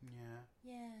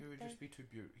 It would just be too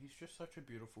beautiful. He's just such a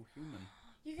beautiful human.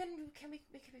 We can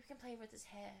play with his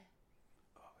hair.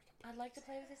 I'd like to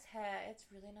play with his hair. It's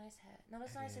really nice hair. Not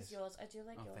as nice as yours. I do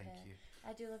like your hair. Thank you.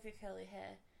 I do love your curly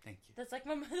hair. Thank you. That's like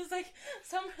my mother's like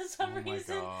for some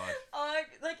reason.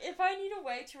 Like if I need a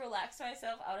way to relax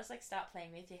myself, I'll just like start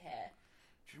playing with your hair.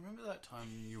 Do you remember that time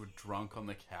you were drunk on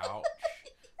the couch?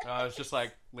 I was just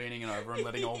like leaning over and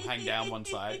letting it all hang down one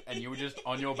side, and you were just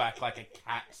on your back like a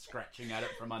cat scratching at it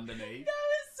from underneath. That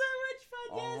was so much fun.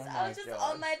 Yes, I was just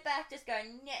on my back, just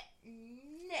going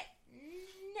net.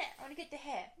 I want to get the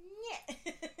hair.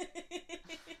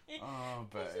 Oh,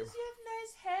 babe. It's just, you have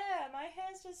nice hair. My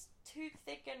hair's just too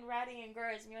thick and ratty and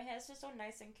gross, and your hair's just all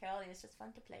nice and curly. It's just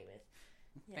fun to play with.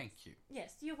 Yes. Thank you.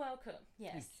 Yes, you're welcome.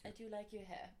 Yes, I do like your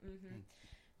hair.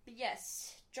 But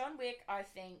yes, John Wick, I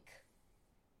think...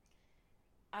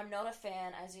 I'm not a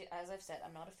fan, as I've said,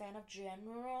 I'm not a fan of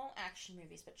general action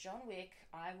movies, but John Wick,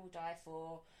 I will die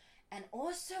for. And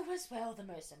also, as well, the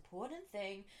most important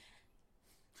thing...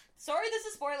 Sorry, this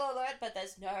is spoiler alert, but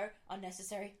there's no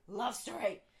unnecessary love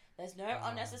story. There's no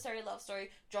unnecessary love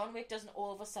story. John Wick doesn't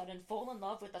all of a sudden fall in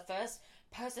love with the first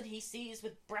person he sees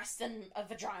with breasts and a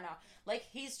vagina. Like,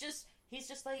 he's just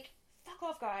like, fuck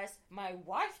off, guys. My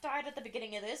wife died at the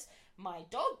beginning of this. My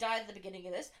dog died at the beginning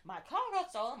of this. My car got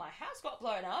stolen. My house got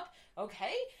blown up.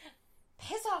 Okay?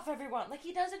 Piss off, everyone. Like,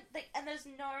 he doesn't, like, and there's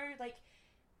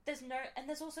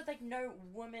also, like, no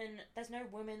woman,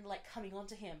 like, coming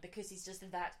onto him because he's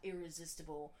just that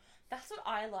irresistible. That's what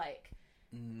I like.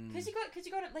 Because you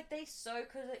got it, like, they so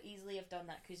could have easily have done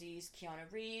that because he's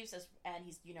Keanu Reeves, and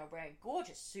he's, wearing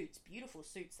gorgeous suits, beautiful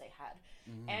suits they had.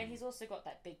 And he's also got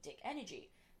that big dick energy.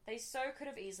 They so could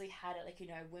have easily had it, like,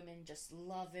 women just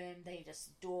love him, they just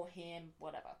adore him,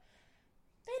 whatever.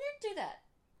 They didn't do that.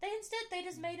 They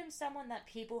just made him someone that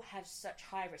people have such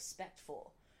high respect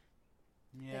for.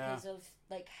 Yeah. Because of,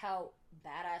 like, how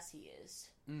badass he is.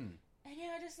 And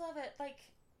yeah, I just love it. Like,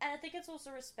 and I think it's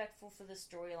also respectful for the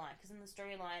storyline, because in the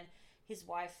storyline, his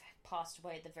wife passed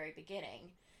away at the very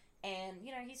beginning, and,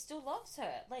 he still loves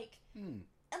her. Like, and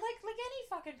like any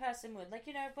fucking person would. Like,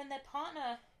 when their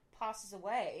partner passes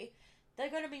away, they're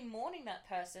going to be mourning that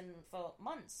person for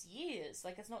months, years.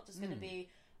 Like, it's not just going to be,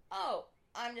 oh,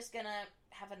 I'm just going to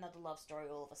have another love story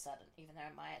all of a sudden, even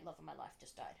though my love of my life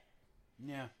just died.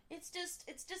 Yeah.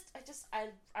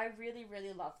 I really,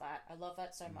 really love that. I love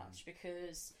that so much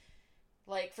because,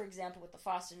 like, for example, with the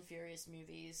Fast and Furious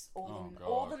movies,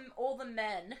 all the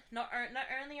men, not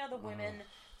only are the women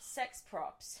sex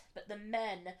props, but the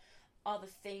men are the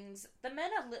things. The men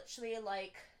are literally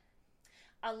like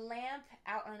a lamp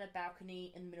out on a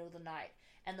balcony in the middle of the night,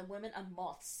 and the women are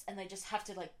moths, and they just have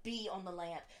to, like, be on the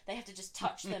lamp. They have to just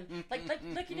touch them. like,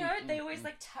 they always,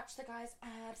 like, touch the guy's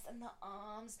abs and the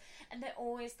arms, and they're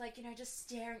always, like, just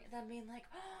staring at them, being like,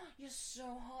 oh, you're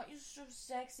so hot, you're so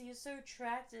sexy, you're so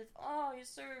attractive, oh, you're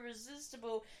so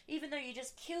irresistible. Even though you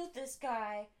just killed this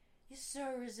guy, you're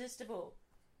so irresistible.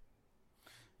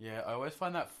 Yeah, I always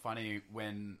find that funny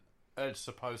when it's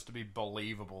supposed to be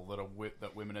believable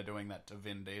that women are doing that to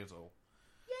Vin Diesel.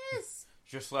 Yes.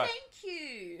 Just like, Thank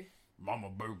you. I'm a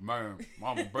big man.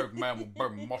 I'm a big man with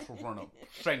big muscles and a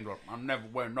singlet. I never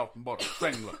wear nothing but a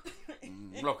singlet.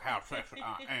 Look how sexy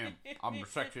I am. I'm the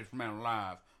sexiest man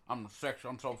alive. I'm so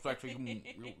sexy,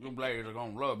 you ladies are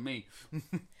gonna love me.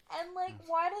 And, like,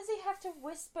 why does he have to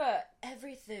whisper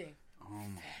everything?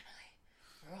 Family.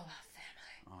 We're all about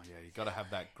family. Oh, yeah, you gotta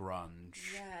have that grunge.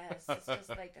 Yes, it's just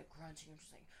like the grunting. I'm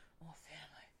just like, oh,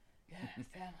 family. Yeah,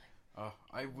 family.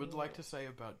 I would like to say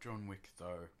about John Wick,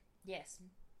 though. Yes.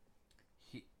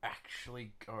 He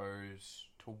actually goes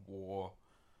to war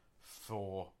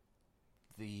for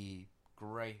the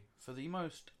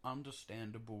most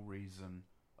understandable reason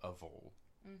of all.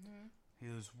 Mm-hmm.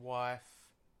 His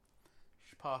wife,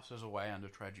 she passes away under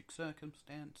tragic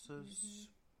circumstances.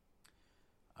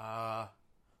 Mm-hmm.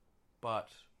 But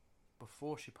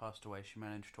before she passed away, she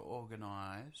managed to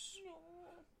organise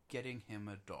getting him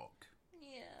a dog.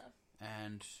 Yeah.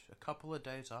 And a couple of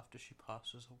days after she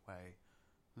passes away,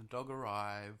 the dog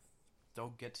arrives.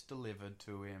 Dog gets delivered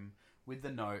to him with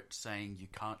the note saying, "You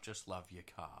can't just love your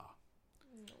car."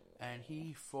 No. And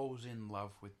he falls in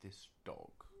love with this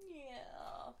dog.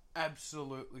 Yeah.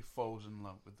 Absolutely falls in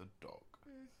love with the dog.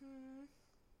 Mm-hmm.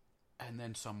 And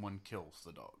then someone kills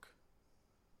the dog.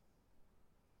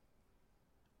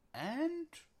 And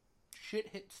shit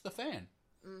hits the fan.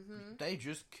 Mm-hmm. They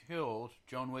just killed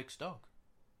John Wick's dog.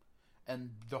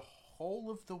 And the whole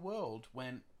of the world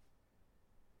went,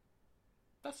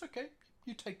 that's okay.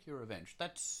 You take your revenge.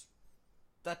 That's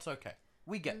okay.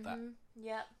 We get that.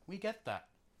 Yep. We get that.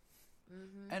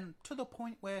 Mm-hmm. And to the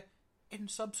point where in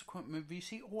subsequent movies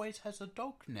he always has a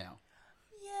dog now.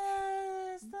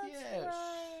 Yes, that's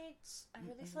right. I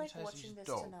really feel like watching this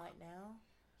dog tonight now.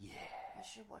 Yeah. I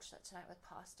should watch that tonight with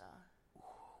pasta. Ooh,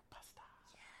 pasta.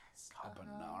 Yes.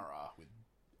 Carbonara with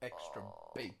extra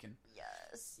bacon.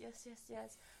 Yes.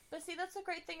 But see, that's a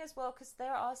great thing as well, because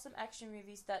there are some action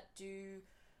movies that do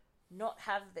not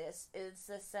have this. It's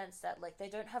the sense that, like, they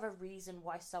don't have a reason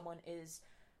why someone is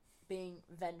being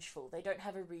vengeful. They don't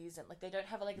have a reason. Like, they don't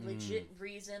have a legit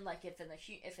reason. Like, if in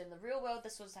the real world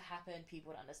this was to happen,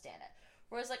 people would understand it.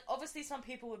 Whereas, like, obviously some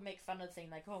people would make fun of the thing,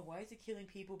 like, oh, why is he killing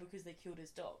people because they killed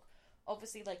his dog?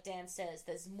 Obviously, like Dan says,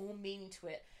 there's more meaning to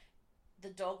it. The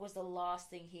dog was the last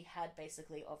thing he had,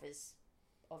 basically, of his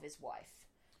wife.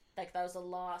 Like, that was the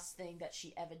last thing that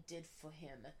she ever did for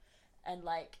him. And,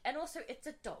 like, and also, it's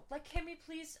a dog. Like, can we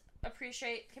please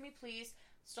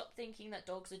stop thinking that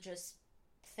dogs are just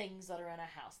things that are in our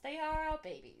house? They are our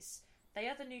babies. They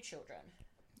are the new children.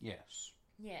 Yes.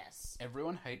 Yes.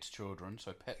 Everyone hates children,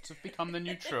 so pets have become the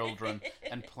new children,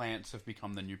 and plants have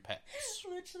become the new pets.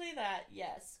 Literally that,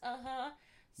 yes. Uh-huh.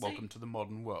 So, welcome to the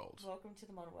modern world. Welcome to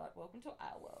the modern world. Welcome to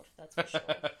our world, that's for sure.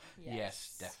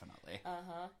 Yes, definitely.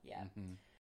 Uh-huh, yeah. Mm-hmm.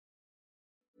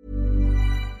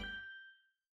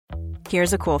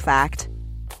 Here's a cool fact.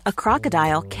 A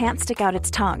crocodile can't stick out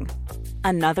its tongue.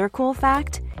 Another cool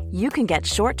fact, you can get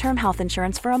short-term health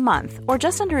insurance for a month or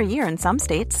just under a year in some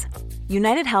states.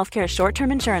 United Healthcare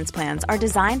short-term insurance plans are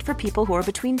designed for people who are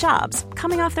between jobs,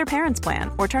 coming off their parents'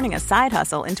 plan, or turning a side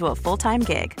hustle into a full-time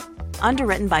gig.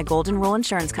 Underwritten by Golden Rule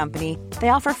Insurance Company, they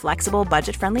offer flexible,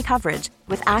 budget-friendly coverage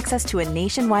with access to a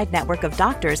nationwide network of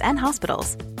doctors and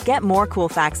hospitals. Get more cool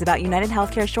facts about United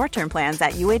Healthcare short-term plans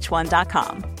at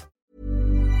uh1.com.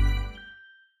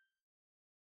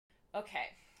 Okay,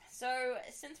 so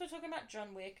since we're talking about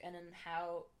John Wick and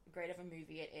how great of a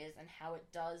movie it is and how it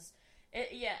does...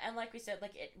 and like we said,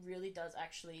 like, it really does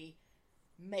actually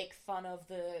make fun of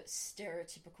the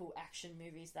stereotypical action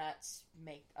movies that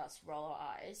make us roll our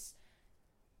eyes.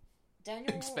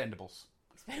 Daniel... Expendables.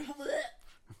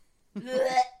 Again.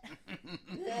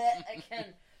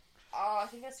 Oh, I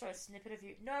think I saw a snippet of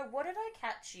you. No, what did I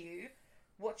catch you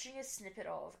watching a snippet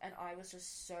of, and I was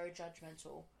just so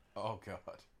judgmental. Oh, God.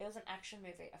 It was an action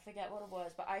movie. I forget what it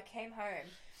was, but I came home,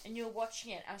 and you were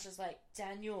watching it, and I was just like,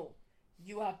 Daniel...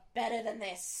 You are better than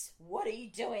this. What are you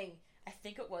doing? I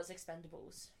think it was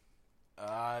Expendables.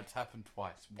 It's happened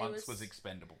twice. Once was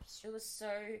Expendables. It was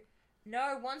so...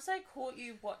 No, once I caught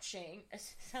you watching... It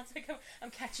sounds like I'm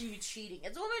catching you cheating.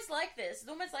 It's almost like this. It's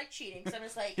almost like cheating. So I'm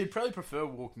just like... He'd probably prefer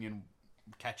walking in,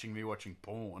 catching me watching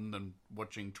porn than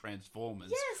watching Transformers.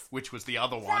 Yes! Which was the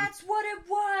other one. That's what it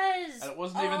was! And it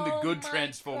wasn't even the good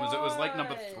Transformers. God. It was like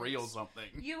number 3 or something.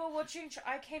 You were watching...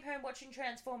 I came home watching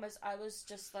Transformers. I was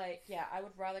just like, yeah, I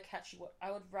would rather catch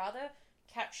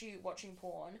you watching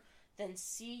porn than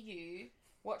see you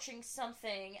watching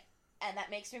something, and that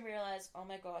makes me realize, oh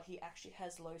my god, he actually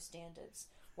has low standards.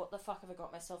 What the fuck have I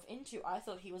got myself into? I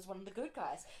thought he was one of the good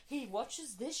guys. He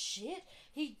watches this shit?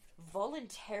 He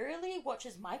voluntarily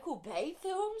watches Michael Bay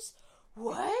films?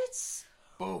 What?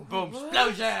 boom, boom,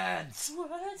 explosions!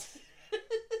 What?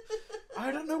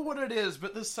 I don't know what it is,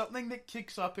 but there's something that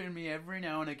kicks up in me every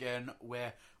now and again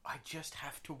where I just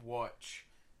have to watch,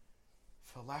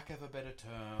 for lack of a better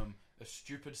term, a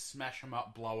stupid smash 'em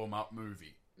up, blow 'em up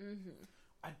movie. Mm-hmm.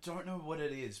 I don't know what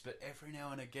it is, but every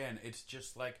now and again, it's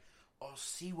just like, I'll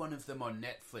see one of them on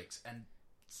Netflix, and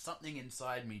something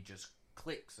inside me just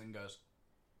clicks and goes,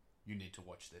 you need to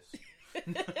watch this.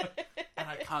 And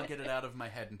I can't get it out of my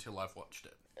head until I've watched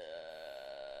it.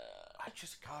 I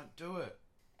just can't do it.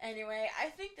 Anyway, I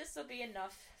think this will be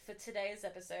enough for today's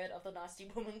episode of the Nasty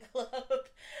Woman Club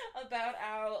about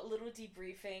our little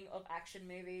debriefing of action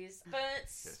movies. But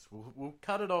yes, we'll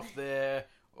cut it off there,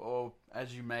 or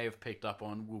as you may have picked up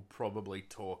on, we'll probably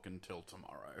talk until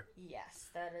tomorrow. yes,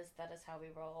 that is how we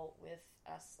roll with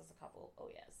us as a couple. Oh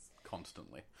yes,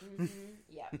 Constantly. mm-hmm.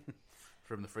 Yep.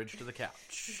 From the fridge to the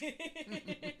couch.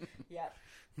 Yep.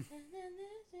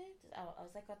 I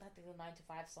was like, got that the 9 to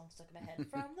 5 song stuck in my head.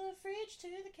 From the fridge to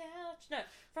the couch. No,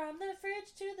 from the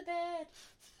fridge to the bed.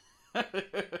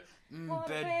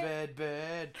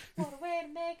 Bed. What a way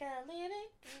to make a living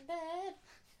in bed.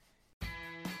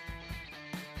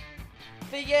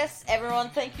 But yes, everyone,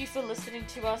 thank you for listening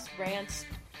to us rant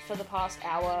for the past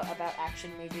hour about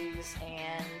action movies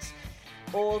and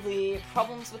all the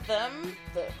problems with them,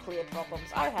 the clear problems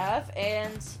I have,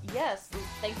 and yes,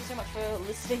 thank you so much for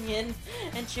listening in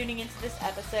and tuning into this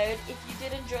episode. If you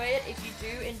did enjoy it, if you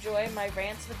do enjoy my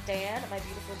rants with Dan, my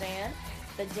beautiful Dan,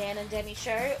 the Dan and Demi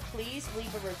Show, please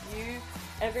leave a review.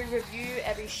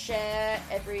 Every share,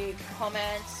 every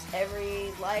comment,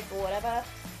 every like or whatever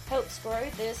helps grow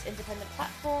this independent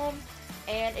platform.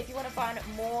 And if you want to find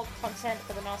more content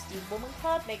for the Nasty Woman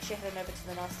Club, make sure you head on over to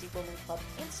the Nasty Woman Club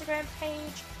Instagram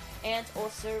page and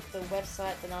also the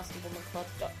website,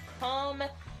 thenastywomanclub.com.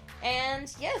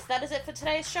 And yes, that is it for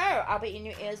today's show. I'll be in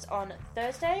your ears on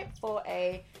Thursday for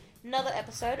another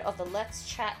episode of the Let's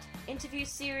Chat interview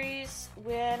series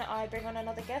when I bring on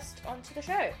another guest onto the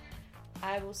show.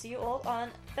 I will see you all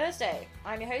on Thursday.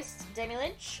 I'm your host, Demi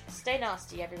Lynch. Stay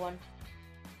nasty, everyone.